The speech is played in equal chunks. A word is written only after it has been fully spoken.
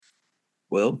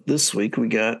Well, this week we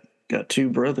got two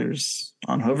brothers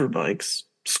on hover bikes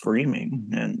screaming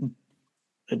and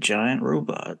a giant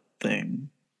robot thing.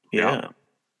 Yeah.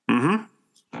 I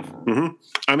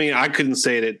mean, I couldn't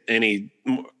say it any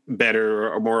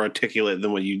better or more articulate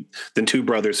than two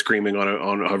brothers screaming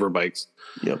on hover bikes.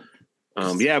 Yep.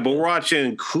 But we're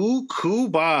watching Cuckoo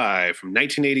Bye from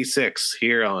 1986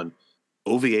 here on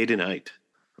OVA Tonight.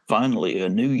 Finally, a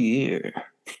new year.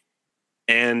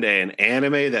 And an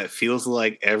anime that feels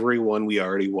like everyone we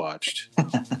already watched.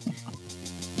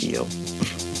 Yep.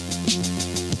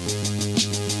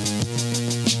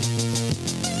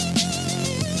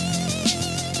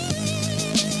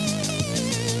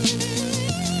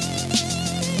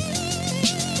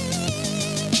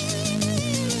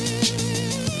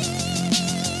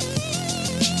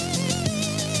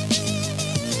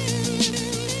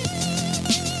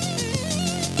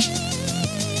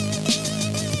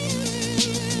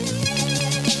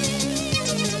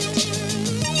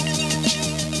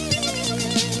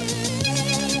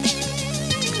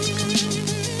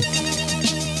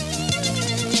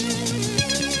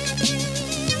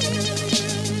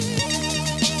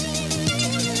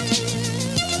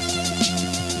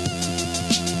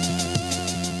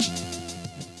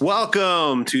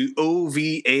 Welcome to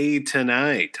OVA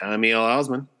Tonight. I'm E.L.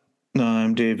 Osmond.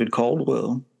 I'm David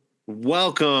Caldwell.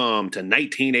 Welcome to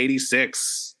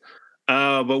 1986.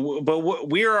 But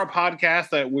we are a podcast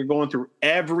that we're going through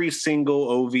every single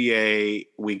OVA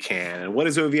we can. And what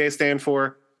does OVA stand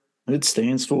for? It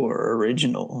stands for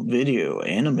Original Video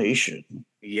Animation.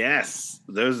 Yes,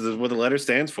 those is what the letter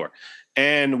stands for.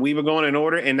 And we've been going in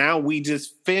order, and now we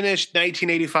just finished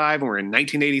 1985, and we're in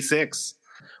 1986.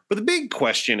 But the big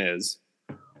question is,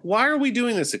 why are we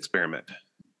doing this experiment?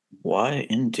 Why,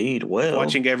 indeed? Well,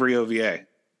 watching every OVA.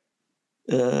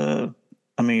 I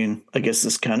mean, I guess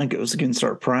this kind of goes against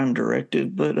our Prime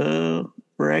directive, but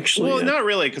we're actually... Well, not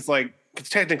really, because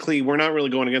technically we're not really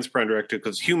going against Prime directive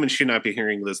because humans should not be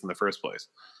hearing this in the first place.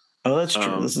 Oh, that's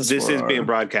true. This is being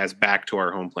broadcast back to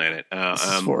our home planet.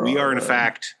 We are, in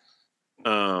fact,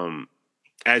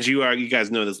 as you guys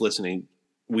know this listening,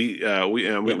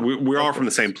 we're all from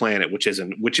the same planet, which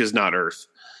is not Earth.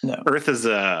 No. Earth is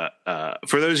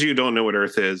for those of you who don't know what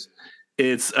Earth is,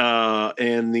 it's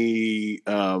in the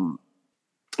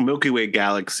Milky Way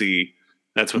galaxy.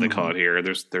 That's what they call it here.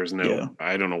 There's no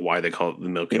I don't know why they call it the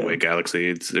Milky Way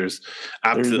galaxy. There is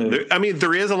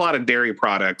a lot of dairy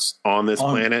products on this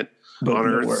planet on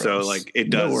Earth, so it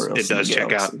does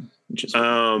check out.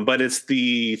 But it's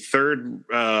the third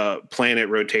planet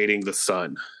rotating the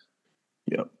sun.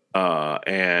 Yep.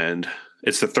 And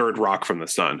it's the third rock from the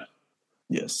sun.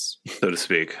 Yes. So to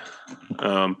speak.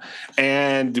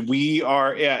 And we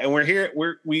are, and we're here.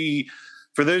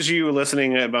 For those of you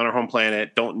listening about our home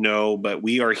planet, don't know, but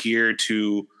we are here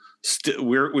to,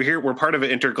 we're part of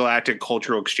an intergalactic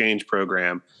cultural exchange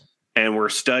program. And we're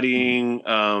studying, we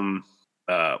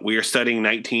are studying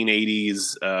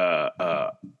 1980s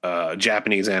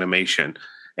Japanese animation.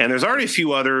 And there's already a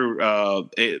few other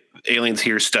aliens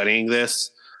here studying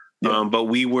this, but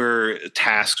we were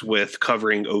tasked with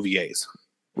covering OVAs.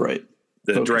 Right.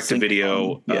 The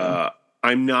direct-to-video.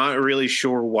 I'm not really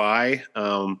sure why.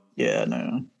 No.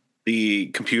 The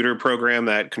computer program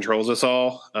that controls us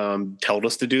all told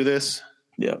us to do this.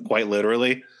 Yeah. Quite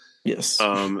literally. Yes.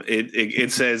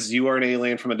 It says you are an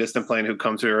alien from a distant planet who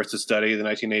comes to Earth to study the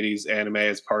 1980s anime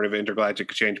as part of an intergalactic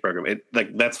exchange program.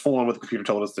 That's full on what the computer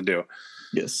told us to do.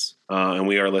 Yes. And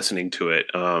we are listening to it.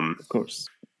 Of course.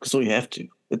 Because we have to.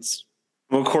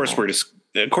 Of course,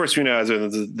 we know as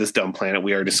this dumb planet,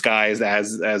 we are disguised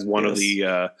as one of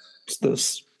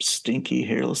those stinky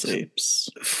hairless apes.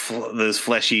 Those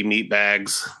fleshy meat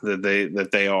bags that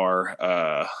they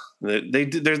are.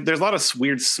 There's a lot of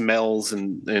weird smells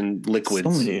and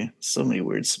liquids. So many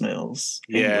weird smells.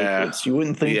 Yeah. Liquids. You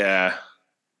wouldn't think. Yeah.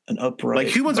 An upright.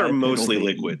 Humans are mostly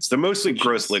liquids. They're mostly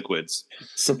gross liquids.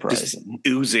 Surprising. Just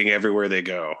oozing everywhere they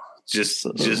go. Just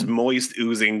moist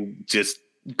oozing, just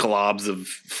globs of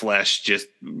flesh, just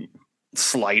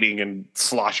sliding and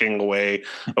sloshing away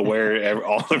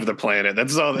all over the planet.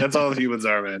 That's all humans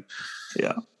are, man.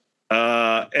 Yeah.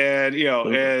 And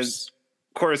of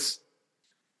course,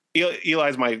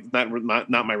 Eli's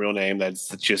not my real name. That's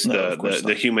just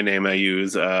the human name I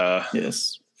use.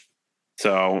 Yes.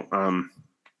 So,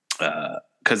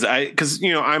 because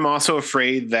I'm also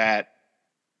afraid that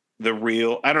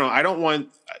I don't want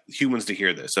humans to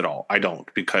hear this at all. I don't,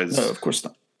 because no, of course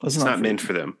not. It's not meant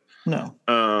for them. No.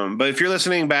 But if you're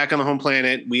listening back on the home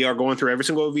planet, we are going through every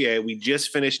single OVA. We just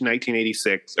finished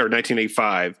 1986 or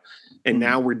 1985, And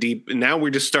now we're deep. Now we're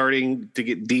just starting to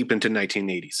get deep into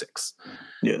 1986.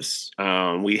 Yes.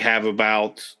 We have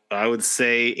about, I would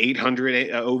say,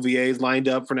 800 OVAs lined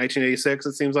up for 1986.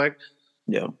 It seems like.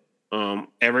 Yeah.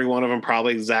 Every one of them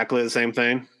probably exactly the same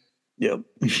thing. Yep.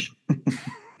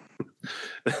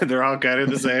 They're all kind of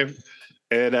the same.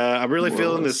 And I'm really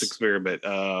feeling this experiment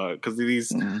because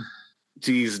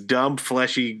these dumb,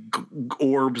 fleshy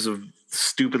orbs of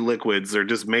stupid liquids are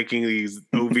just making these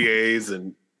OVAs,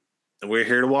 and we're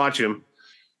here to watch them.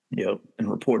 Yep. And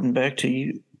reporting back to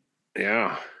you.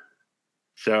 Yeah.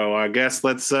 So I guess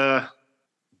let's get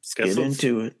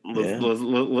into it.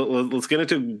 Let's get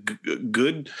into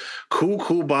Good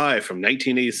Cool Buy from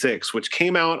 1986, which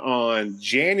came out on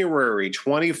January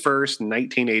 21st,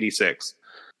 1986.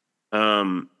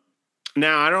 Now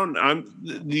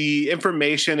the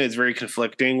information is very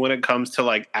conflicting when it comes to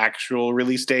like actual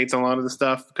release dates on a lot of the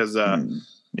stuff because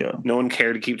no one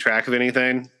cared to keep track of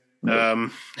anything.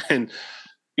 Nope. And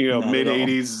mid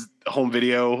 80s home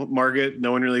video market,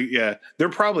 no one really there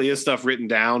probably is stuff written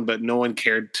down, but no one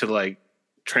cared to like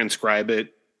transcribe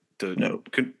it to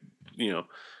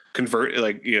convert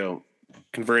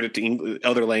it to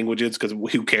other languages because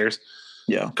who cares?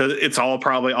 Because it's all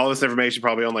this information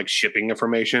probably on like shipping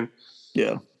information.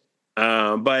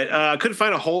 But I couldn't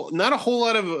find not a whole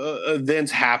lot of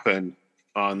events happen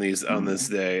on this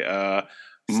day.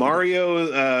 Mario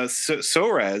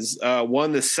Soares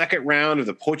won the second round of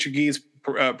the Portuguese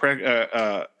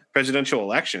presidential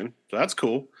election, so that's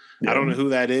cool. I don't know who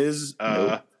that is.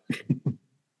 Nope.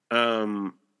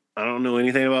 I don't know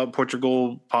anything about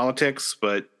Portugal politics,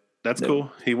 but that's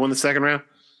cool. He won the second round.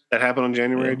 That happened on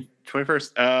January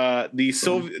 21st.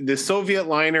 The Soviet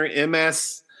liner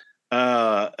MS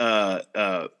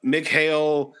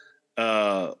Mikhail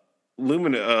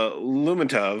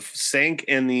Lermontov sank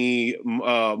in the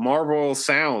Marlborough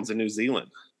Sounds in New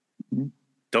Zealand.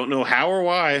 Don't know how or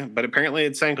why, but apparently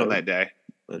it sank on that day.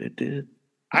 But it did.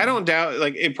 I don't doubt.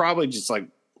 Like it probably just like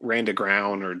ran to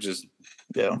ground or just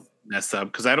messed up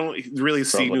because I don't really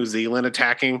see New Zealand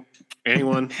attacking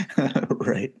anyone.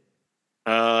 Right.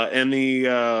 And the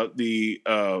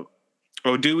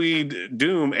Odui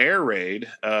Doom air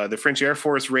raid, the French Air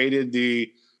Force raided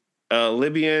the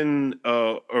Libyan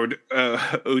Oudou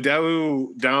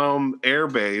Dam Air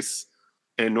Base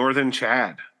in northern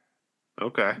Chad.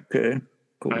 Okay.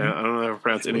 Cool. I don't know if I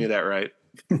pronounced any of that right.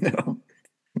 No.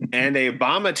 And a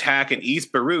bomb attack in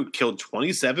East Beirut killed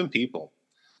 27 people.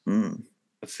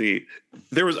 Let's see.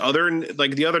 There was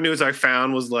the other news I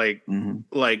found was like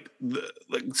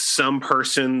some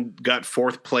person got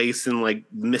fourth place in like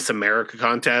Miss America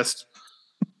contest.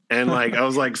 And like I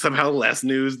was like somehow less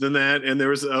news than that. And there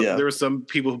was some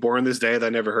people born this day that I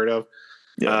never heard of.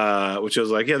 Which I was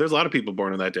like, there's a lot of people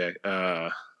born on that day.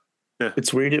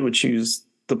 It's weird it would choose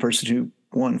the person who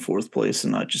won fourth place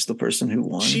and not just the person who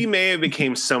won. She may have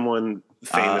became someone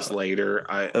famous later.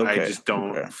 I just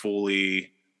don't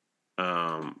fully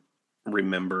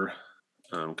remember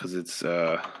because it's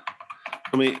let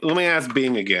me ask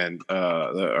Bing again.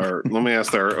 Let me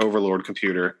ask our overlord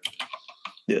computer.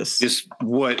 Yes. Just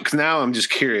what? Because now I'm just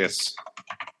curious.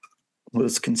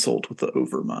 Let's consult with the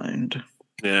Overmind.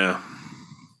 Yeah.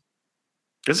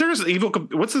 Is there an evil?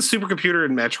 What's the supercomputer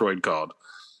in Metroid called?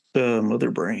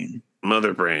 Mother Brain.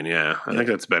 Mother Brain. Yeah, I think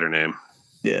that's a better name.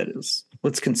 Yeah, it is.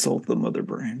 Let's consult the Mother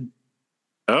Brain.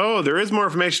 Oh, there is more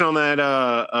information on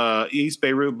that East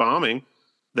Beirut bombing.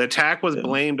 The attack was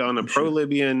blamed on a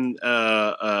pro-Libyan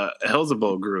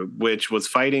Hezbollah group, which was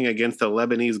fighting against the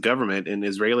Lebanese government in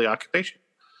Israeli occupation.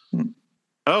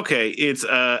 Okay, it's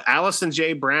Allison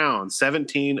J. Brown,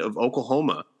 17 of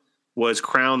Oklahoma, was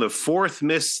crowned the fourth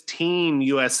Miss Teen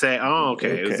USA. Oh,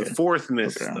 okay. It was the fourth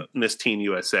Miss Teen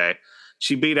USA.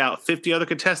 She beat out 50 other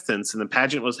contestants, and the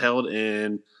pageant was held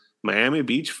in Miami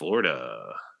Beach,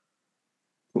 Florida.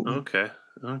 Ooh. Okay.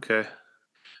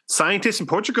 Scientists in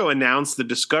Portugal announced the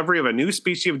discovery of a new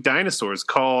species of dinosaurs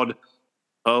called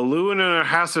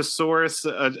Lunahasasaurus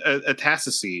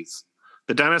atacices.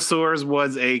 The dinosaurs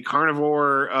was a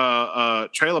carnivorous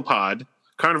trelopod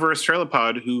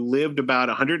who lived about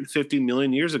 150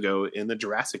 million years ago in the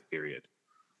Jurassic period.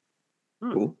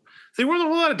 Cool. There weren't a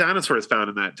whole lot of dinosaurs found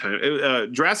in that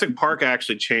time. Jurassic Park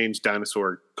actually changed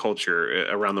dinosaur culture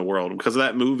around the world because of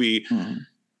that movie.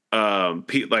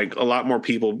 Like a lot more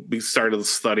people started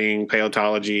studying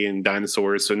paleontology and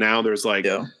dinosaurs. So now there's like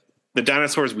the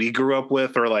dinosaurs we grew up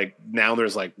with are like now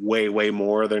there's like way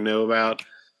more they know about.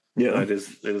 Yeah, it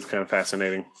is kind of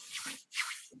fascinating.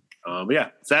 So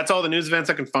that's all the news events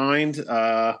I can find.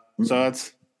 So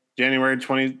that's January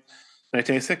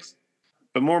 1986.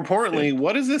 But more importantly,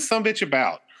 what is this sumbitch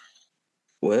about?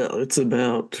 Well, it's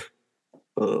about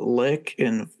Lek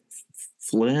and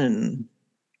Flynn,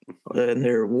 and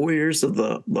they're warriors of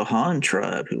the Han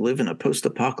tribe who live in a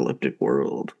post-apocalyptic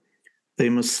world. They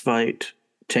must fight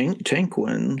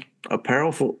Tanquin, a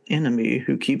powerful enemy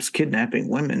who keeps kidnapping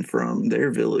women from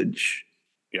their village.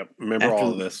 Yep, remember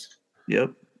all of this.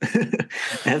 Yep.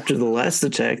 After the last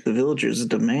attack, the villagers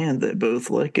demand that both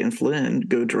Lek and Flynn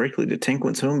go directly to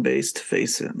Tanquin's home base to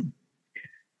face him.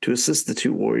 To assist the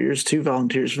two warriors, two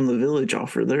volunteers from the village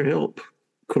offer their help.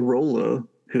 Corolla,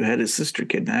 who had his sister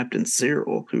kidnapped, and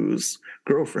Cyril, whose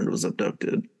girlfriend was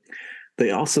abducted. They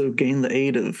also gain the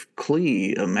aid of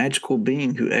Klee, a magical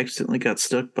being who accidentally got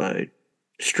struck by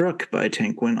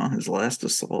Tanquin on his last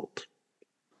assault.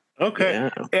 Okay,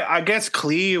 yeah. I guess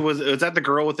Klee was that the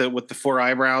girl with the 4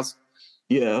 eyebrows?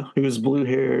 Yeah, who was blue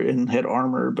hair and had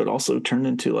armor, but also turned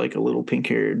into like a little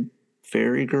pink-haired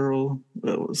fairy girl.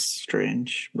 That was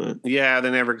strange, but yeah, they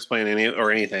never explained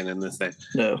anything in this thing.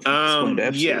 No, explained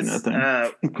absolutely nothing.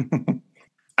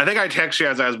 I think I texted you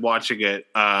as I was watching it.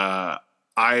 I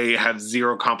had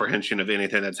zero comprehension of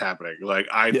anything that's happening. Like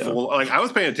I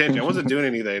was paying attention. I wasn't doing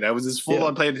anything. I was just full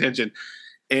on paying attention.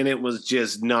 And it was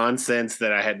just nonsense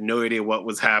that I had no idea what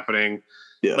was happening.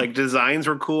 Yeah. Like designs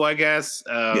were cool, I guess.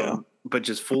 But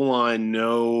just full on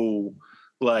no,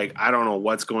 like, I don't know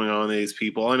what's going on with these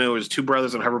people. I know it was 2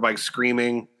 brothers on hoverbikes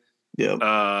screaming.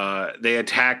 Yeah. They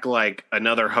attack like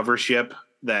another hover ship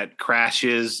that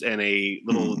crashes, and a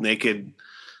little naked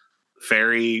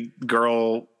fairy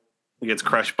girl gets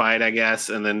crushed by it, I guess,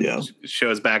 and then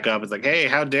shows back up. It's like, hey,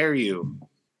 how dare you?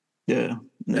 Yeah.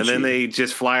 And then they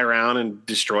just fly around and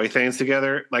destroy things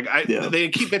together. Like they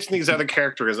keep mentioning these other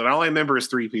characters, and all I remember is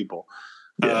 3 people.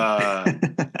 Yeah.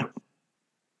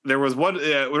 There was one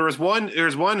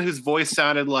whose voice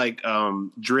sounded like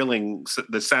drilling,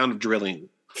 the sound of drilling,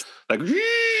 like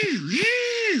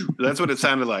that's what it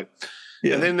sounded like.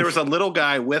 Yeah. And then there was a little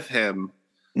guy with him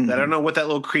that I don't know what that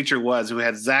little creature was, who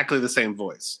had exactly the same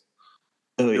voice.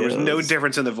 There was no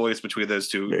difference in the voice between those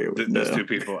two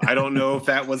people. I don't know if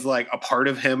that was like a part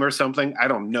of him or something. I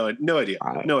don't know. No idea.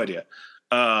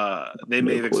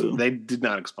 They did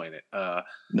not explain it.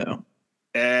 No.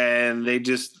 And they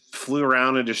just flew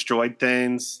around and destroyed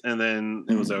things, and then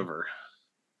it was over.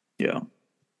 Yeah.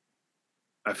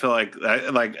 I feel like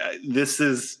this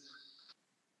is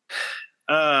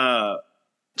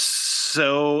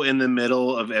so in the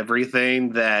middle of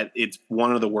everything that it's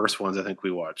one of the worst ones I think we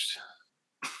watched.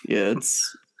 Yeah,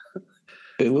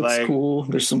 it looks cool.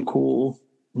 There's some cool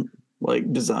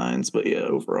like designs, but yeah,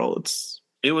 overall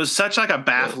it was such like a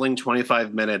baffling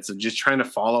 25 minutes of just trying to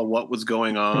follow what was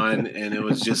going on, and it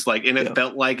was just like, and it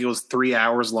felt like it was 3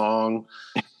 hours long.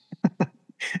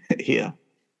 Yeah.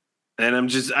 And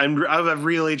I've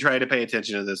really tried to pay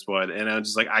attention to this one, and I'm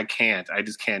just like, I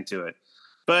just can't do it.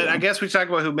 But I guess we talk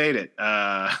about who made it.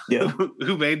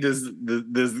 Who made this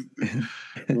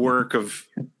work of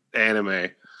anime?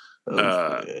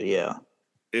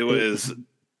 It was.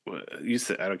 You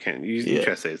said I can't. You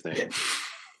try to say his name.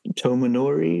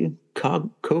 Tomonori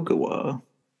Kogawa.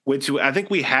 Which I think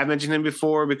we have mentioned him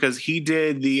before, because he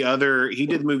did the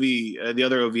movie, the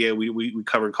other OVA we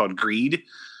covered called Greed,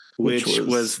 which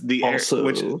was the also,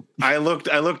 which I looked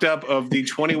up of the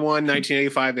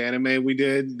 1985 anime we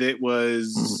did. That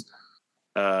was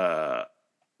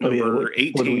number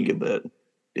 18. What do we give that?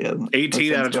 Yeah,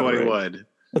 18 out of 21. Right.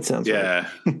 That sounds right.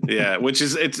 Yeah. Which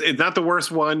is it's not the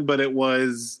worst one, but it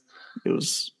was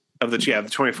of the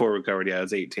 24 we covered. Yeah, it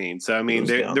was 18. So I mean,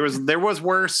 there was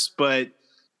worse, but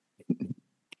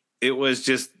it was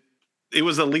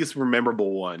the least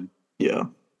memorable one. Yeah.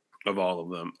 Of all of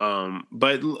them.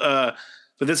 But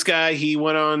this guy, he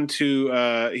went on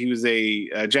to he was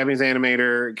a Japanese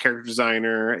animator, character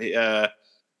designer.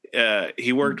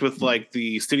 He worked with like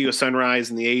the Studio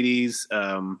Sunrise in the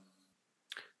 80s.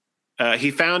 He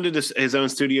founded his own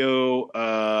studio.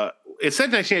 It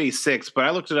said 1986, but I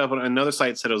looked it up on another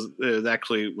site. Said it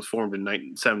actually was formed in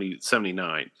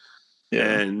 1979. Yeah.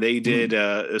 And they did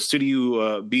a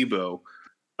Studio Bibo,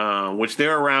 which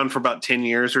they're around for about 10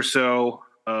 years or so.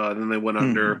 Then they went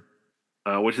under,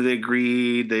 which they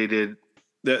agreed. They did.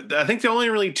 I think the only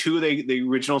really 2 the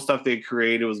original stuff they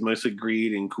created was mostly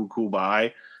Greed and Cool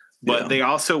Bye. But they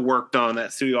also worked on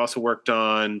that studio. Also worked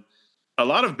on a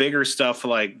lot of bigger stuff.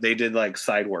 Like they did like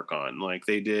side work on. Like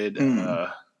they did.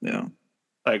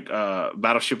 Like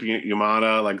Battleship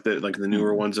Yamada, like the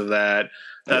newer ones of that.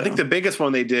 I think the biggest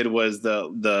one they did was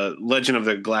the Legend of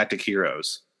the Galactic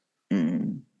Heroes,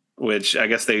 which I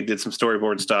guess they did some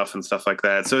storyboard stuff and stuff like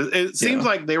that. So it seems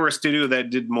like they were a studio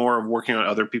that did more of working on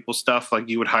other people's stuff. Like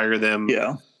you would hire them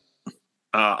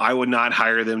I would not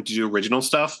hire them to do original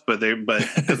stuff, but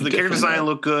because the character design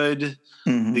looked good,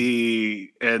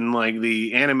 the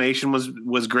animation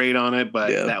was great on it, but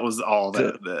that was all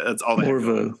that's all.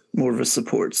 More of a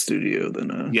support studio than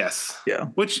a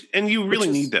and you really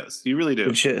need this. You really do.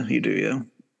 Which, you do, yeah.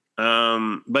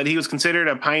 But he was considered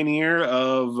a pioneer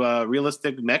of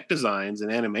realistic mech designs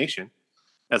and animation,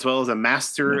 as well as a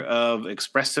master of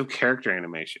expressive character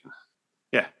animation.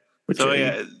 Yeah. Which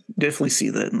definitely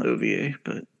see that in the OVA,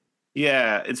 but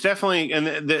it's definitely, and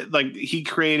he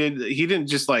didn't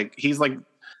just he's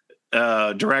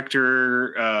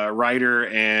director, writer,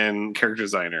 and character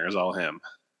designer is all him.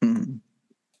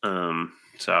 Mm-hmm.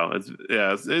 So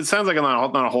it sounds like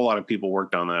not a whole lot of people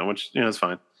worked on that, which it's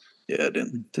fine. Yeah,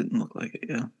 it didn't look like it.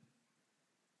 Yeah,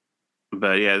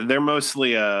 but they're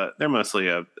mostly a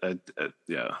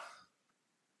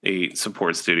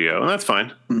support studio, and that's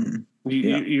fine. Mm-hmm.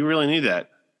 You really need that.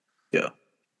 Yeah.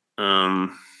 Are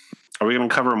we going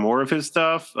to cover more of his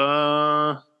stuff?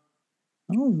 Oh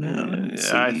man,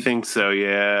 I think so.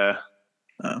 Yeah.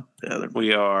 Oh yeah.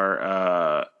 We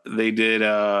are. They did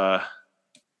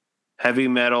heavy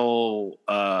metal.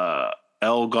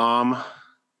 Elgom, I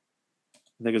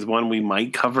think is one we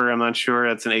might cover. I'm not sure.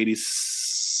 That's an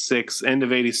 86, end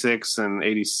of 86 and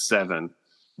 87.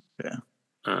 Yeah.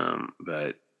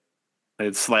 But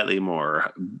it's slightly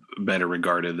more better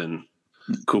regarded than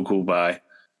Cool Bye.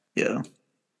 Yeah.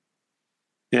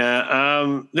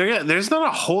 Yeah. There's not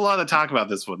a whole lot to talk about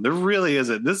this one. There really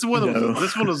isn't. This one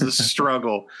was a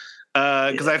struggle.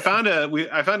 Because I found a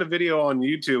video on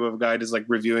YouTube of a guy just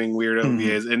reviewing weird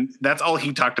OVAs, and that's all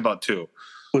he talked about too.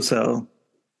 Was how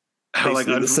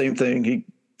the same thing. He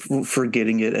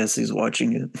forgetting it as he's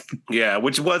watching it. Yeah,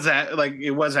 which was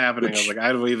it was happening. I was like,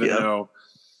 I don't even know.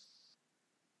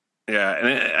 Yeah,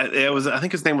 and it was. I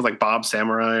think his name was Bob the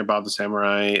Samurai.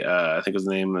 I think was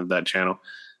the name of that channel.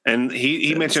 And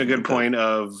he mentioned a good point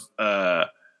of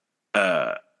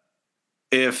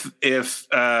if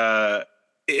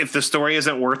the story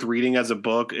isn't worth reading as a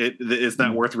book, it's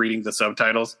not worth reading the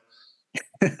subtitles.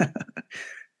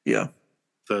 Yeah.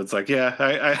 So it's I can get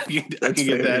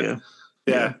that.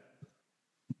 Yeah.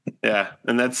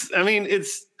 And that's,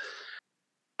 it's,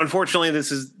 unfortunately,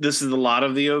 this is a lot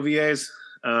of the OVAs.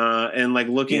 And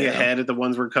looking ahead at the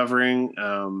ones we're covering,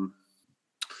 there's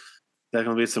going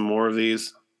to be some more of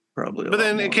these. Probably. But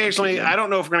then occasionally, I don't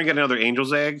know if we're going to get another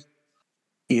Angel's Egg.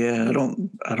 Yeah, I don't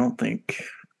think. I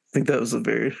think that was a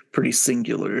pretty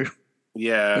singular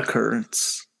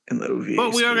occurrence in the OVA.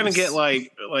 But we are going to get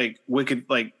like Wicked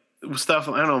stuff.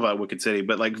 I don't know about Wicked City,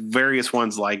 but various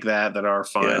ones like that are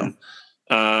fun.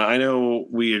 Yeah. I know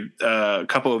we're a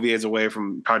couple of OVAs away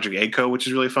from Project A-ko, which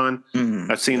is really fun. Mm-hmm.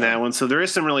 I've seen that one. So there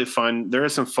is some really fun. There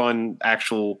is some fun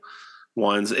actual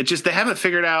ones. It just they haven't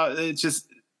figured out. It's just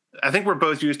I think we're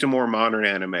both used to more modern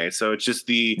anime, so it's just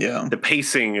the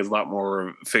pacing is a lot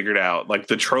more figured out.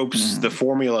 The tropes, the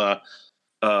formula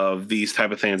of these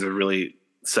type of things are really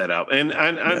set up.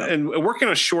 And working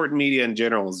on short media in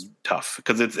general is tough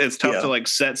because it's tough to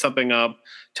set something up,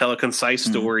 tell a concise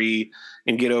story,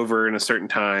 and get over in a certain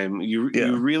time.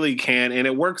 You really can, and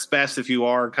it works best if you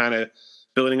are kind of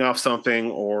building off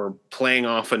something or playing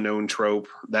off a known trope.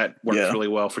 That works really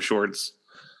well for shorts.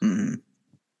 Mm-hmm.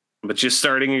 But just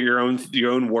starting your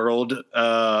own world,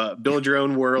 build your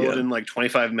own world in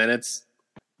 25 minutes.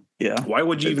 Yeah. Why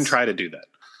would you even try to do that?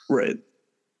 Right.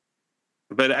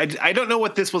 But I don't know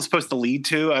what this was supposed to lead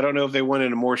to. I don't know if they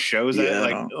wanted more shows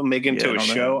make into a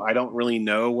show. I don't really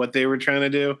know what they were trying to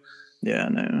do. Yeah,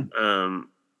 no.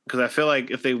 Because I feel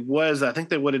like if they I think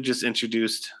they would have just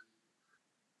introduced.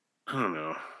 I don't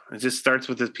know. It just starts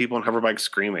with these people on hoverbikes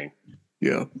screaming.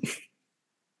 Yeah.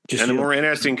 And the more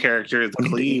interesting character is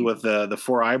Klee with the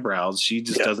four eyebrows. She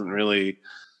just doesn't really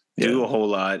do a whole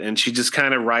lot, and she just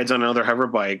kind of rides on another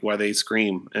hoverbike while they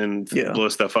scream and blow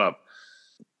stuff up.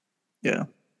 Yeah,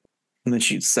 and then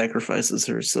she sacrifices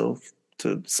herself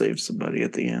to save somebody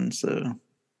at the end. So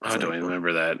I don't even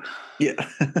remember that. Yeah.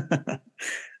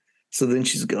 So then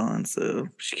she's gone, so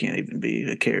she can't even be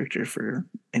a character for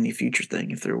any future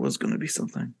thing if there was going to be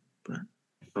something. But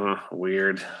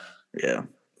weird. Yeah.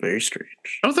 Very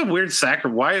strange. That was a weird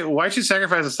sacrifice. Why she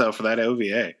sacrifice herself for that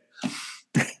OVA?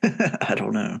 I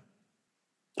don't know.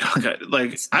 Okay,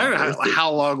 I don't know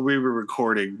how long we were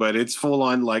recording, but it's full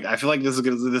on. I feel like this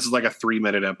is like a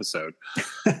 3-minute episode.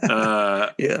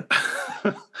 Yeah,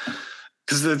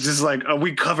 because it's just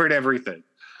we covered everything.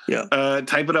 Yeah,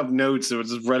 typing up notes. It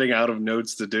was just running out of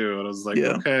notes to do, and I was like,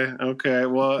 okay.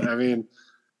 Well,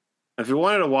 if you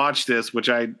wanted to watch this, which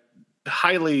I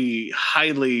highly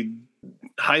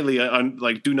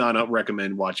do not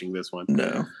recommend watching this one.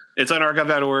 No. It's on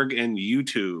archive.org and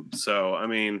YouTube. So, I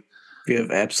mean, if you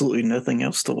have absolutely nothing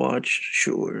else to watch,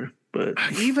 sure. But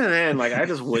even then, like, I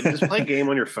just wouldn't just play a game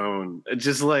on your phone.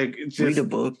 Just read a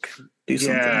book, do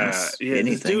something else. Yeah,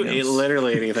 anything else.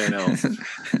 Literally anything else.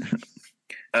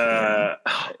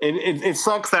 It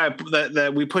sucks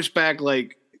that we push back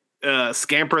like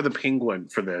Scamper the Penguin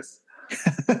for this.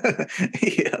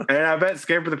 Yeah, and I bet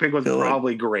Scamper the Penguin's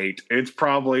probably great. It's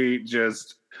probably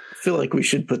just. I feel like we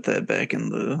should put that back in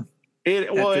the. It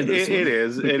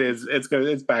is.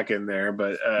 It's back in there,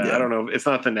 but I don't know. It's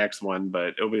not the next one,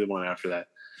 but it'll be the one after that.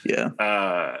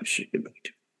 Yeah. Should get back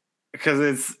to. Because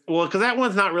that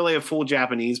one's not really a full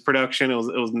Japanese production. It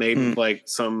was made with like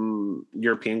some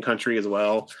European country as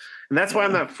well, and that's why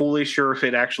I'm not fully sure if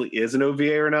it actually is an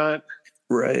OVA or not.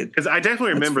 Right. Because I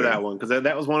definitely remember that one, because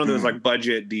that was one of those like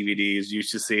budget DVDs you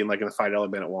used to see in like in the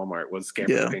 $5 bin at Walmart, was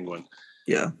Scamper the Penguin.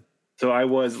 Yeah. So I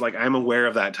was like, I'm aware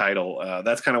of that title.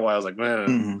 That's kind of why I was like,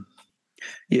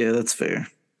 yeah, that's fair.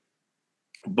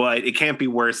 But it can't be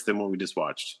worse than what we just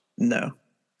watched. No.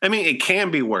 I mean, it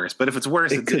can be worse, but if it's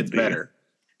worse, it's better.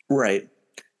 Right.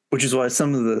 Which is why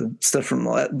some of the stuff from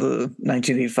the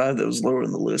 1985 that was lower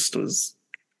in the list was,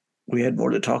 we had more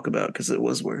to talk about because it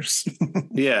was worse.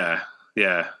 Yeah.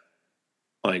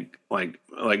 Like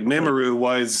Memoru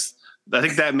was, I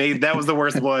think that was the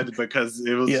worst one because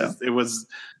it was.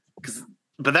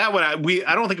 But that one, I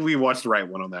don't think we watched the right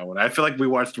one on that one. I feel like we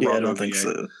watched the wrong one.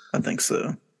 I think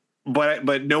so.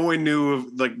 But no one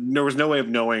knew, like, there was no way of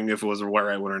knowing if it was the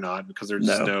right one or not, because there's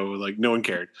just no one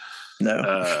cared.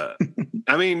 No.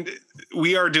 I mean,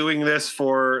 we are doing this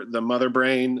for the Mother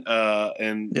Brain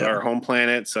and our home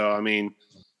planet. So, I mean,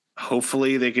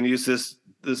 hopefully they can use this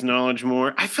knowledge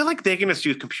more. I feel like they can just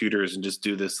use computers and just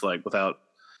do this, like, without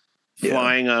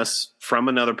flying us from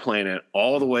another planet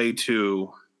all the way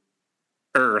to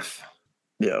Earth.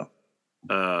 Yeah.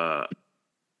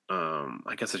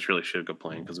 I guess it's really should go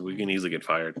playing because we can easily get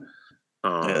fired.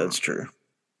 Yeah, that's true.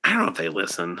 I don't know if they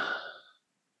listen.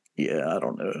 Yeah, I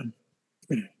don't know.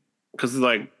 Because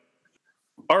like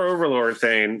our overlord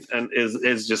thing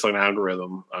is just an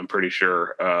algorithm. I'm pretty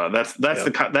sure. That's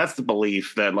the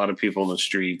belief that a lot of people in the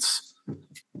streets.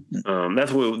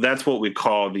 That's what we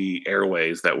call the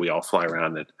airways that we all fly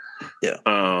around in. Yeah.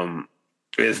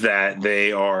 Is that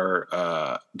they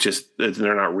are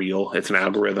they're not real. It's an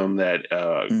algorithm that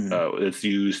it's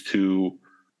used to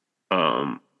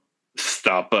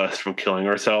stop us from killing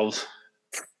ourselves.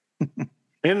 And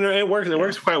it works. It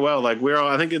works quite well. Like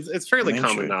I think it's fairly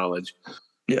common knowledge.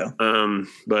 Yeah.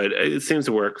 But it seems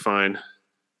to work fine.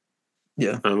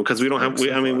 Yeah. Because we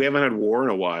haven't had war in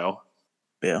a while.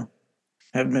 Yeah.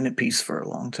 Haven't been at peace for a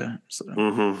long time.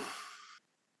 So.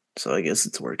 So I guess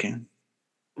it's working.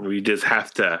 We just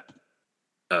have to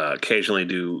occasionally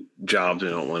do jobs we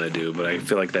don't want to do, but I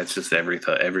feel like that's just every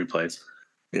place.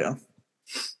 Yeah,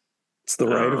 it's the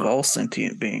right of all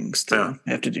sentient beings to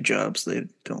have to do jobs they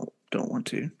don't want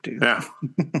to do. Yeah,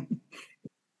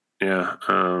 yeah.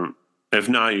 If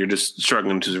not, you're just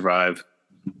struggling to survive,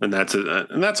 and that's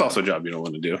also a job you don't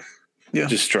want to do. Yeah,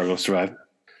 just struggle to survive.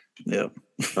 Yeah.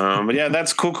 But yeah,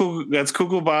 that's cool. That's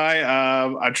cool. Bye.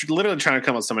 I'm literally trying to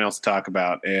come up with something else to talk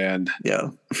about, and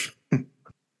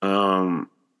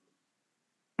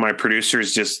my producer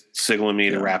is just signaling me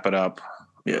to wrap it up.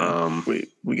 Yeah,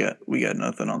 we got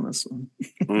nothing on this one.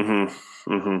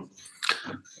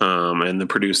 And the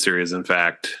producer is in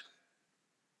fact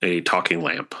a talking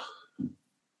lamp.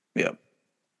 Yep.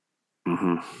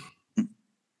 But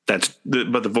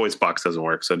the voice box doesn't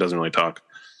work, so it doesn't really talk.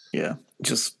 Yeah,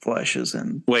 just flashes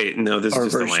and. Wait, no, this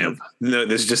is just a lamp. No,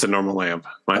 this is just a normal lamp.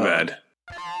 My bad.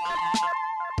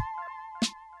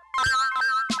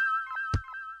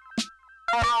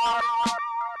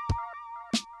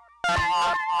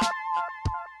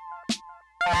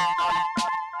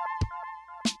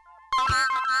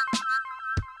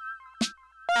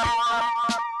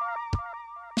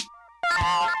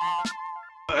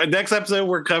 Next episode,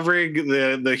 we're covering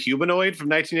the humanoid from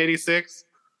 1986.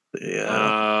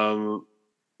 Yeah.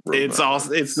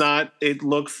 It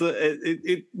looks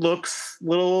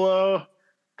little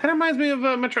kind of reminds me of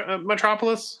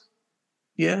Metropolis.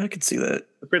 Yeah, I could see that.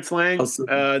 Fritz Lang. Also,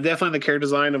 definitely the character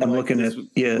design of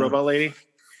robot lady.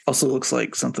 Also looks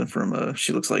like something from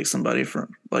she looks like somebody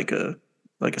from like a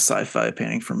sci-fi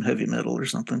painting from Heavy Metal or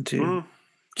something too.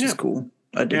 Which is cool.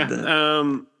 I did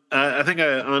that. I think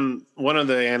on one of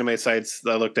the anime sites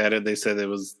I looked at it, they said it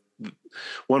was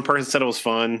one person said it was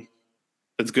fun.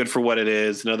 It's good for what it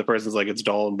is. Another person's like it's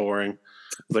dull and boring.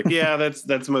 It's like, yeah,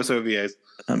 that's most OVAs.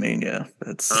 I mean, yeah,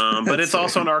 that's. But it's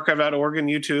also on archive.org and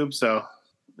YouTube, so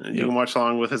you can watch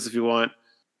along with us if you want.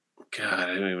 God,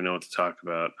 I don't even know what to talk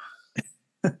about.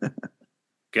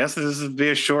 Guess this would be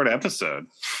a short episode.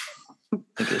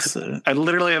 I guess so. I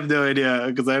literally have no idea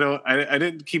because I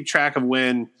didn't keep track of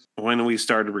when we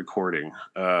started recording.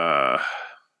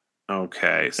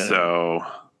 Okay, so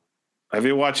have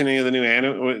you watched any of the new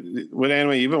anime? What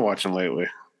anime you've been watching lately?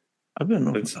 I've been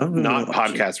not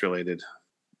podcast related.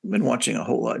 I've been watching a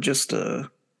whole lot. Just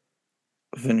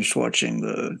finished watching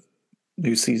the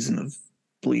new season of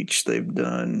Bleach they've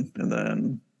done, and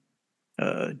then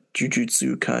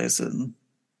Jujutsu Kaisen.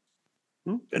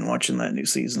 Been watching that new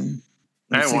season.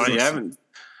 New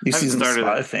season of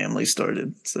Spy Family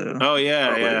started. So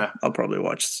I'll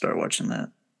probably start watching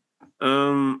that.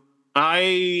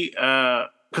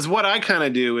 Because what I kind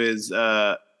of do is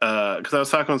because I was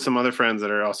talking with some other friends that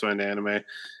are also into anime,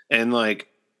 and like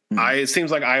it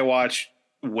seems like I watch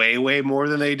way more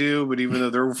than they do, but even though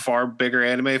they're far bigger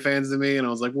anime fans than me, and I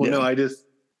was like, well, no,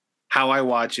 how I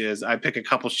watch is I pick a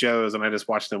couple shows and I just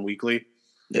watch them weekly.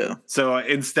 Yeah. So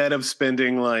instead of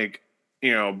spending like,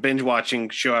 binge watching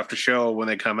show after show when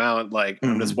they come out, like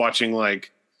I'm just watching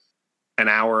like an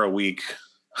hour a week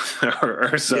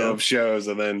or so of shows,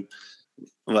 and then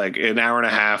like an hour and a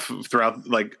half throughout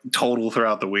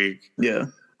the week. Yeah.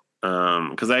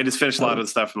 Because I just finished a lot of the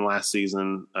stuff from last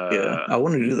season. I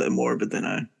want to do that more, but then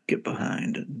I get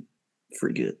behind and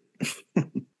forget.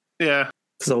 Yeah.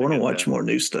 Because I want to watch more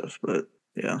new stuff, but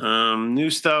yeah. New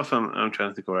stuff. I'm trying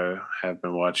to think what I have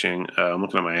been watching. I'm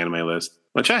looking at my anime list,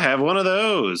 which I have one of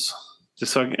those.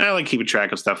 Just so I like keeping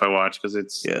track of stuff I watch because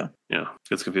it's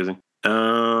it's confusing.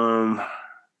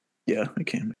 Yeah, I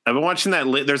can. I've been watching that.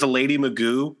 There's a Lady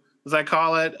Magoo, as I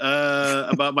call it,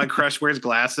 about my crush wears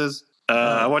glasses.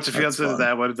 I watched a few episodes of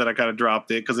that one that I kind of dropped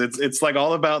it because it's like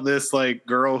all about this like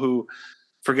girl who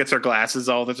forgets her glasses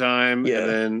all the time,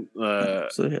 and then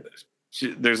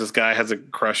there's this guy has a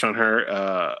crush on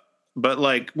her. But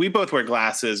like we both wear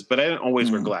glasses, but I didn't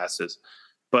always wear glasses.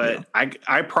 But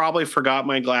I probably forgot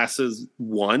my glasses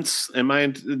once in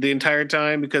the entire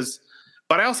time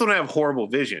but I also don't have horrible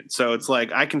vision. So it's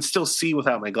like I can still see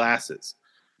without my glasses.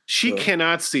 She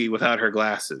cannot see without her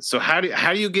glasses. So how do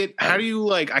you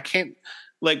like, I can't,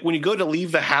 like when you go to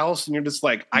leave the house and you're just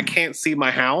like, I can't see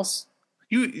my house.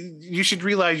 You should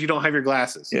realize you don't have your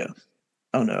glasses. Yeah.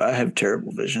 Oh no, I have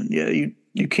terrible vision. Yeah.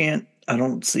 You can't, I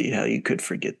don't see how you could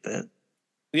forget that.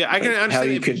 Yeah, I can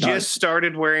understand if you just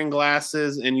started wearing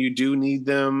glasses and you do need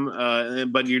them,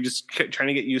 but you're just trying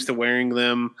to get used to wearing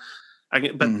them.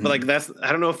 But like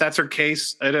I don't know if that's her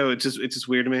case. I know it's just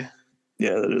weird to me.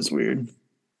 Yeah, that is weird.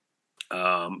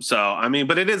 So I mean,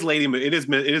 but it is it is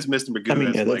Mr. Magoo. I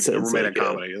mean, it's like a romantic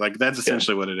comedy. Like that's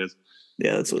essentially what it is.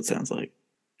 Yeah, that's what it sounds like.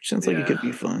 Sounds like it could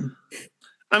be fun.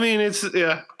 I mean, it's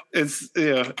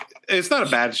not a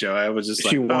bad show. I was just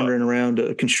wandering around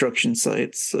construction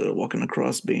sites, walking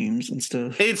across beams and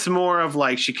stuff. It's more of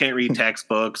like she can't read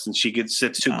textbooks and she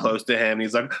sits too close to him. And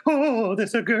he's like, "Oh,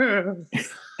 there's a girl."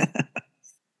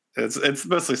 It's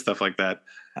mostly stuff like that.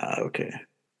 Okay.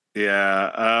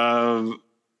 Yeah.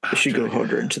 I should go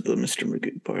harder into the Mr.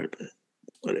 Magoo part, but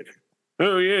whatever.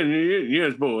 Oh yeah,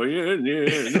 yes, boy, yeah.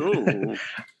 Oh,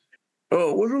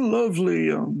 oh, what a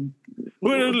lovely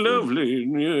what a lovely,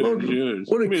 yes.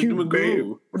 What a cute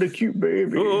baby. What a cute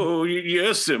baby. Oh,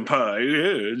 yes,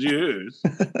 senpai. Yes.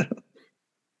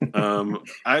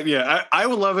 I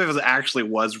would love if it actually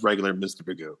was regular Mr.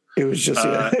 Magoo. It was just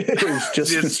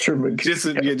Mr.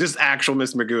 Magoo. Just actual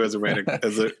Mr.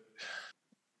 Magoo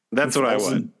that's what I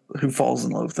want. Who falls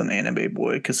in love with an anime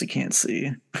boy because he can't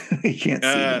see. He can't see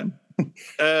them.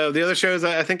 The other shows,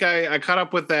 I think I caught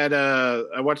up with that.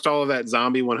 I watched all of that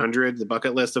Zombie 100, the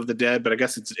bucket list of the dead, but I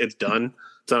guess it's done.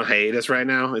 It's on hiatus right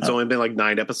now. It's only been like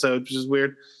 9 episodes, which is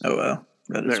weird. Oh wow,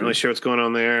 not really sure what's going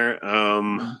on there.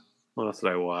 What else did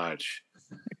I watch?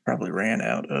 They probably ran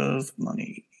out of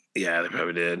money. Yeah, they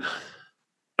probably did.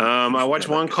 I watched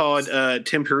one called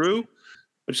Temperu,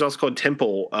 which is also called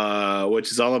Temple,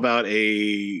 which is all about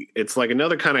it's like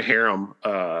another kind of harem,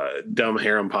 dumb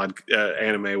harem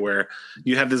anime where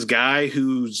you have this guy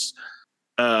who's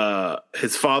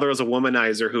his father is a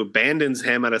womanizer who abandons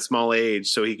him at a small age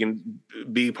so he can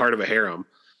be part of a harem.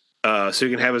 So he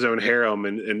can have his own harem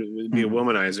and be a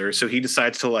womanizer. So he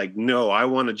decides to like, no, I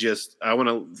want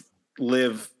to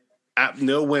live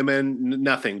no women,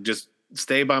 nothing, just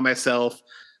stay by myself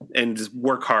and just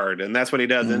work hard. And that's what he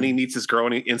does. Then he meets this girl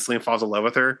and he instantly falls in love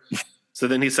with her. So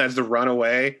then he decides to run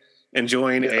away and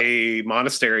join a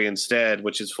monastery instead,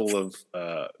 which is full of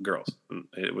girls.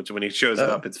 Which when he shows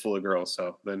up, it's full of girls.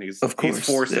 So then he's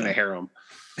forced in a harem.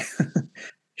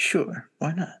 Sure,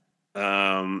 why not?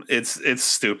 It's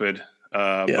stupid.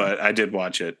 but I did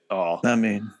watch it all. I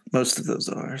mean, most of those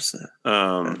are. So,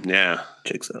 yeah,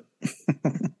 checks up.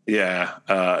 Yeah.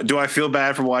 Do I feel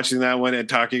bad for watching that one and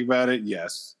talking about it?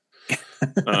 Yes.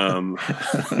 Of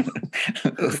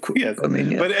course. Yes. I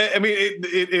mean, yeah. But I mean,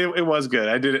 it was good.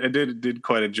 I did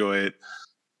quite enjoy it.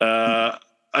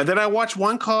 Then I watched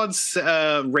one called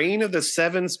Reign of the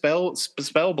Seven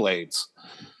Spellblades.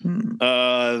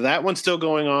 That one's still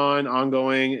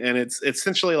ongoing, and it's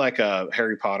essentially like a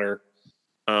Harry Potter.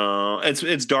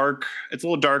 It's dark. It's a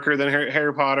little darker than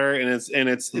Harry Potter, and it's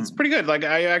pretty good. Like,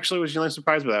 I actually was really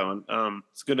surprised by that one.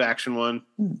 It's a good action one.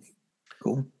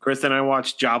 Cool. Chris and I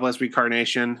watched Jobless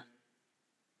Reincarnation,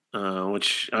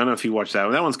 which I don't know if you watched that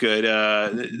one. That one's good.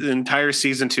 The entire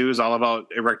season 2 is all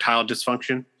about erectile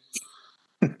dysfunction.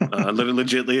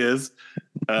 Legitly is.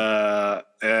 But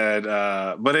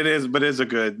it is a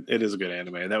good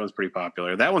anime. That one's pretty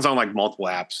popular. That one's on like multiple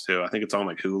apps too. I think it's on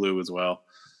like Hulu as well.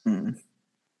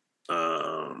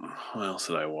 What else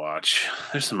did I watch?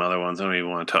 There's some other ones. I don't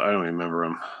even want to I don't even remember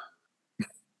them.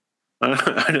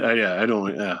 I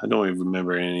don't even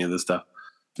remember any of this stuff.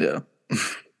 Yeah.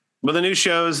 But the new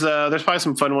shows, there's probably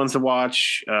some fun ones to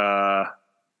watch. Yeah,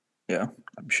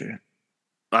 I'm sure.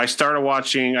 I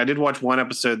did watch one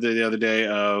episode the other day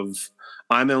of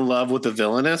I'm in Love with the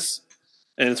Villainess.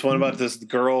 And it's one about this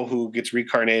girl who gets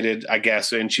reincarnated, I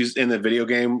guess. And she's in the video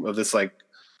game of this, like,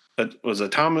 was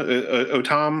Otami?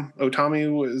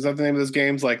 Is that the name of this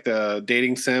game? It's like the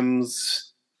dating sims.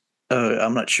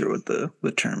 I'm not sure what the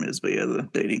term is, but yeah, the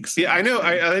dating sims. Yeah, I know.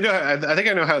 I know. I think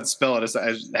I know how it's spelled. I just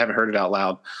haven't heard it out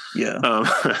loud. Yeah.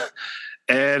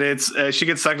 And it's she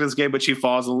gets sucked in this game, but she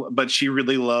falls. But she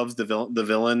really loves the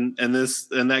villain in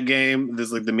that game.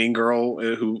 There's like the mean girl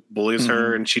who bullies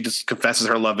her, and she just confesses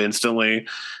her love instantly.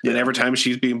 Yeah. And every time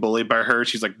she's being bullied by her,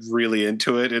 she's like really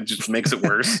into it. It just makes it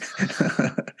worse.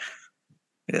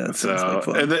 Yeah, so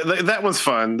like that was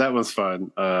fun.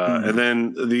 And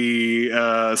then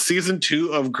the season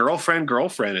 2 of Girlfriend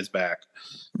is back.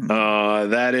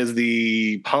 That is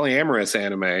the polyamorous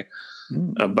anime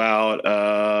about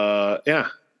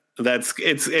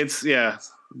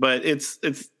but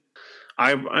it's I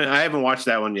haven't watched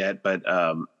that one yet, but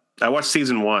I watched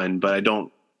season 1, but I don't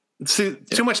see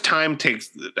too much time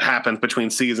happens between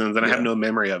seasons, and I have no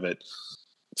memory of it.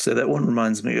 So that one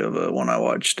reminds me of one I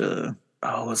watched.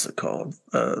 What's it called?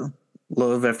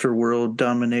 Love After World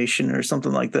Domination or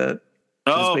something like that.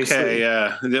 Oh, okay,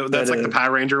 yeah. That's like the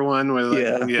Power Ranger one. Where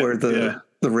where the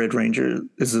Red Ranger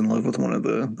is in love with one of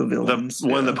the villains.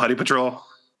 One of the Putty Patrol.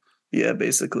 Yeah,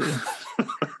 basically.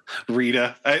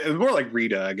 Rita. More like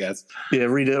Rita, I guess. Yeah,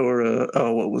 Rita or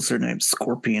what was her name?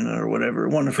 Scorpina or whatever.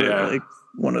 One of her, like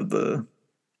one of the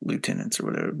lieutenants or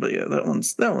whatever. But yeah, that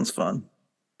one's fun.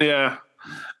 Yeah.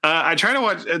 I try to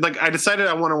watch, like, I decided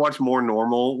I want to watch more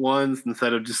normal ones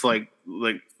instead of just like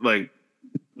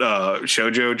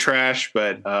shoujo trash,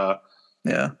 but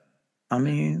yeah, I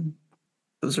mean,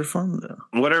 those are fun though.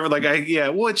 Whatever, like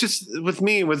it's just with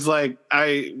me, it was like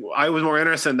I was more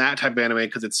interested in that type of anime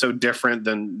because it's so different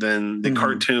than the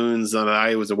cartoons that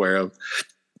I was aware of.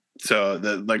 So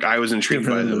I was intrigued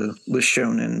by them. The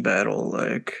shonen battle,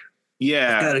 like.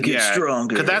 Yeah, gotta get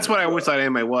stronger. Because that's what I always thought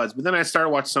anime was. But then I started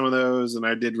watching some of those, and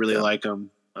I did really like them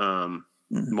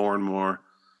more and more.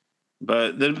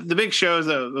 But the big shows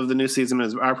of the new season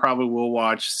is I probably will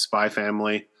watch Spy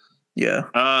Family.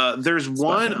 Yeah. There's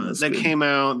one that came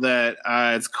out that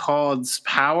it's called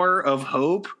Power of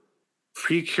Hope,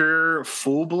 Precure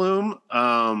Full Bloom.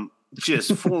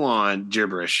 Just full on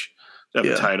gibberish of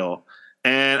the title,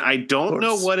 and I don't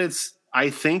know what it's. I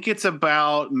think it's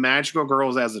about magical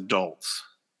girls as adults.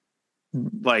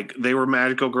 Like, they were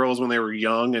magical girls when they were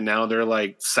young, and now they're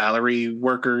like salary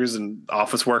workers and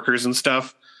office workers and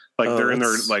stuff. Like, they're in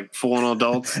their like full on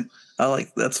adults.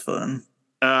 That's fun.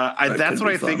 That's what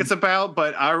I think it's about.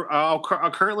 But I'll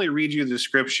currently read you the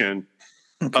description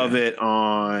of it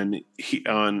on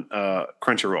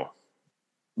Crunchyroll.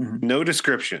 No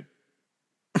description.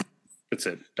 That's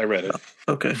it. I read it.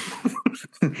 Okay.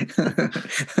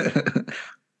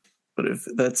 But if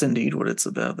that's indeed what it's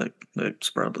about, that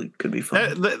probably could be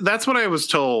fun. That's what I was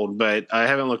told, but I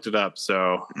haven't looked it up.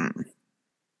 So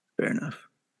fair enough.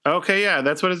 Okay, yeah,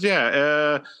 that's what it's.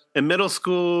 Yeah, in middle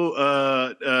school,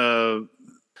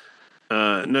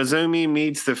 Nozomi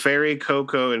meets the fairy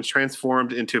Coco and is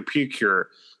transformed into a Precure.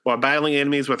 While battling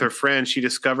enemies with her friend, she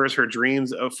discovers her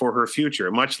dreams for her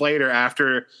future. Much later,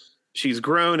 after she's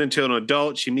grown into an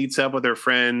adult, she meets up with her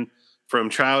friend from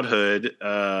childhood,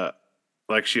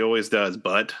 like she always does.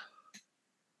 But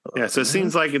yeah, so it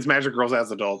seems like it's Magic Girls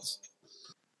as adults.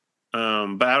 But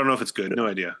I don't know if it's good. No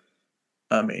idea.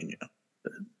 I mean, yeah.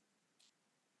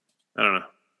 I don't know.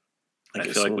 I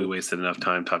feel like we wasted enough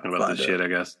time talking about this shit, I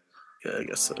guess. Yeah, I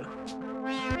guess so.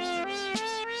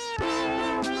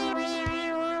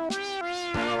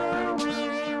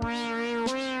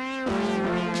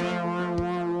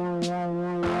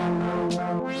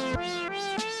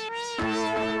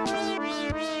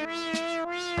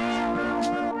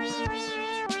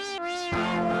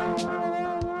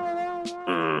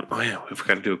 Oh yeah, we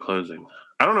forgot to do a closing.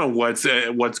 I don't know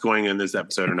what's going in this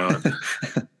episode or not.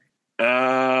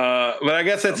 But I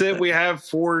guess that's it. We have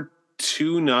for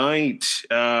tonight.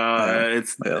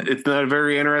 It's not a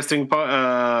very interesting.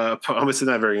 Almost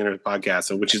not a very interesting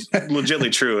podcast, which is legitimately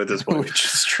true at this point. Which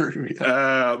is true.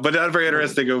 Yeah. But not a very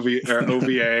interesting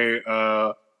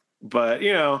OVA. But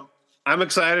you know, I'm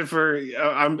excited for.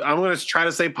 I'm going to try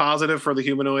to stay positive for the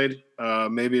humanoid.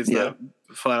 Maybe it's not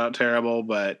flat out terrible,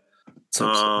 but.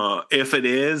 If it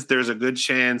is, there's a good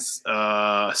chance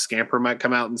Scamper might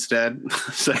come out instead.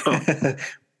 So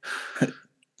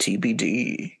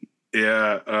TBD.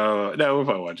 Yeah. No, we'll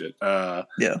probably watch it.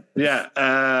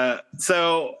 Yeah.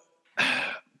 So,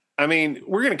 I mean,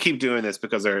 we're gonna keep doing this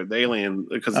because they're the alien.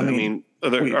 Because the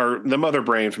mother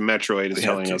brain from Metroid is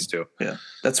telling us to. Yeah,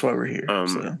 that's why we're here.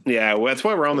 Yeah, well, that's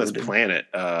why we're on this planet.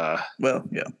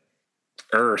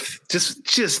 Earth,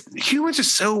 just humans are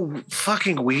so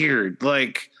fucking weird.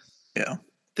 Like,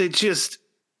 they just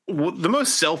the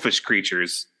most selfish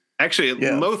creatures. Actually,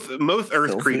 most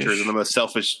Earth creatures are the most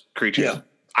selfish creatures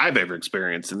I've ever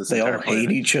experienced in this. They all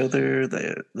hate each other.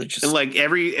 They're just and like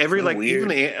every like weird.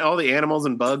 Even all the animals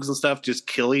and bugs and stuff just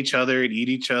kill each other and eat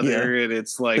each other. And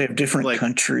it's like they have different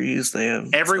countries. They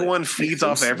have everyone feeds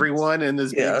off everyone in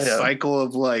this big cycle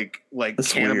of like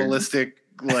cannibalistic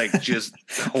just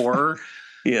horror.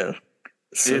 Yeah.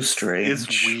 It's strange.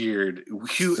 It's weird.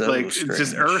 Strange.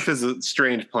 Just Earth is a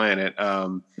strange planet.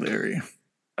 Very.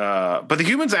 But the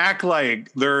humans act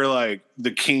like they're like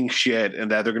the king shit and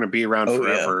that they're going to be around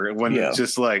forever. When it's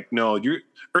just like, no,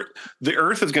 the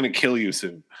Earth is going to kill you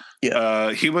soon.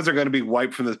 Yeah. Humans are going to be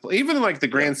wiped from this. Even in like the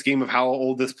grand scheme of how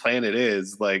old this planet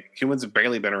is, like humans have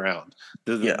barely been around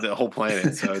the whole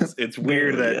planet. So it's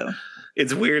weird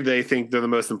it's weird they think they're the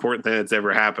most important thing that's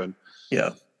ever happened.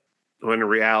 Yeah. When in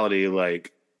reality,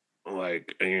 like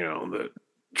you know, the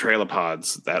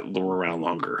trailopods that lure around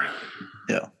longer.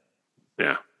 Yeah.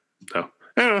 Yeah. So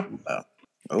I don't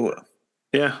know.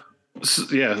 Yeah.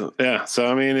 Yeah. So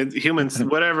I mean, humans,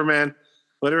 whatever, man.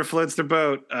 Whatever floats their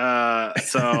boat.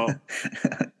 So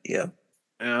yeah.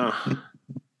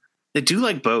 They do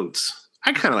like boats.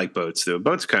 I kind of like boats too.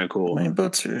 Boats are kind of cool. I mean,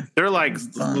 boats are. They're like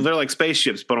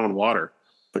spaceships, but on water.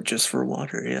 But just for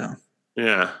water, yeah.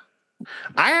 Yeah.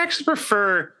 I actually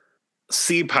prefer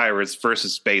sea pirates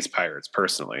versus space pirates,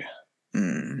 personally.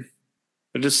 There's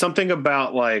just something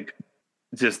about like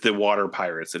just the water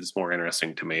pirates that is more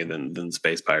interesting to me than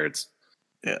space pirates.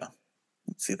 Yeah,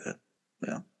 let's see that.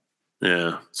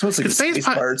 Yeah. So it's like space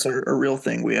pirates are a real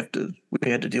thing we had to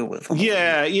deal with.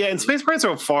 Yeah, and space pirates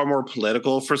are far more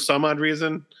political for some odd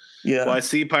reason. Yeah. Why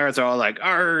sea pirates are all like,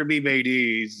 "Arr, me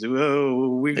mateys,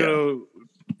 oh, we go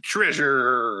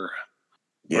treasure."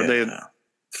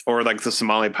 Or like the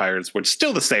Somali pirates, which is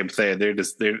still the same thing. They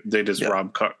just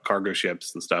rob cargo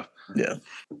ships and stuff. Yeah,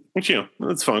 which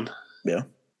that's fun. Yeah,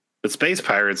 but space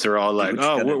pirates are all like,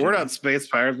 we're not space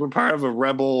pirates. We're part of a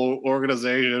rebel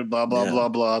organization. Blah blah blah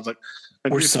blah. It's like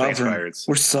we're sovereign. Pirates.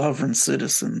 We're sovereign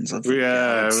citizens. Of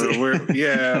we're from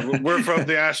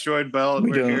the asteroid belt.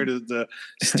 We're here to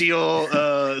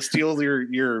steal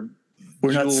your.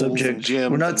 We're not subject.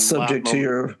 We're not subject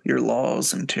to your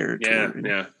laws and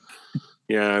territory.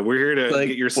 Yeah, we're here to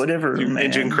get your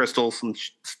engine crystals and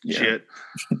shit.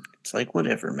 It's like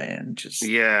whatever, man. Just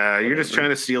you're just trying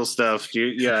to steal stuff.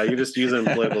 You're just using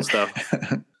political stuff.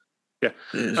 Yeah,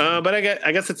 but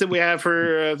I guess that's it we have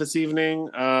for this evening.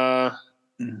 Do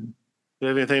you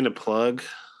have anything to plug?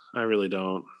 I really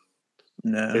don't.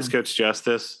 No. Space Coach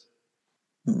Justice.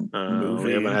 We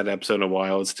haven't had an episode in a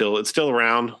while. It's still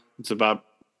around.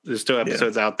 There's still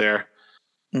episodes out there.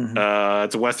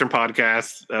 It's a Western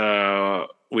podcast.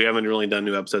 We haven't really done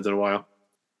new episodes in a while.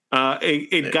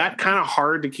 It got kind of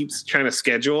hard to keep trying to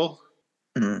schedule.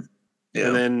 And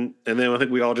then I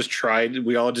think we all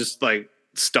just like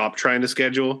stopped trying to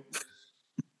schedule.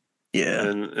 Yeah.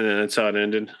 And that's how it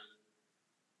ended.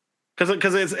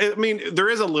 Because there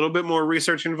is a little bit more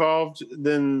research involved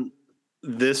than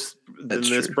this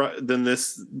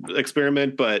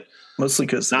experiment, but mostly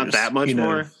because not that much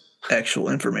more actual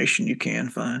information you can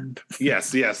find. Yes,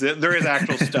 there is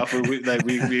actual stuff we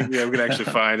can actually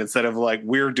find instead of like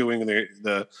we're doing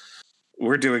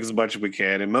we're doing as much as we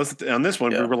can, and on this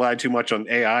one we rely too much on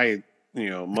AI,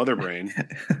 mother brain.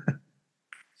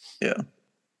 Yeah.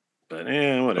 But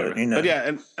whatever. But yeah,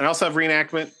 and I also have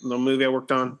Reenactment, the movie I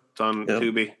worked on. It's on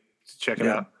Tubi. Check it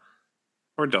out.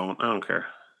 Or don't. I don't care.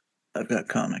 I've got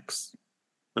comics.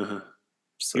 Uh-huh.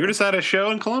 So you were just at a show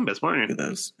in Columbus, weren't you?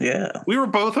 Those. Yeah. We were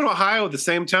both in Ohio at the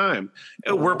same time.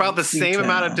 We're about the same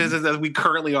amount of distance as we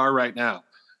currently are right now.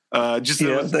 Just in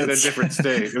a different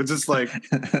state. It was just like,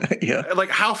 like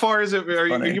how far is it? Are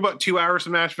you about 2 hours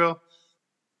from Nashville?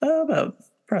 Probably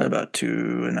about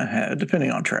 2.5,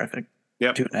 depending on traffic.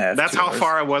 Yep. 2.5. That's how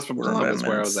far I was from Columbus,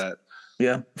 where I was at.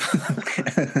 Yeah.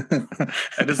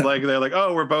 I just they're like,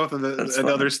 oh, we're both in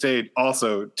another state,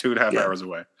 also 2.5 hours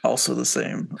away. Also the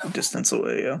same distance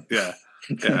away. Yeah.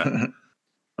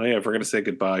 Oh yeah. If we're gonna say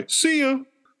goodbye, see ya.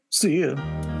 See ya.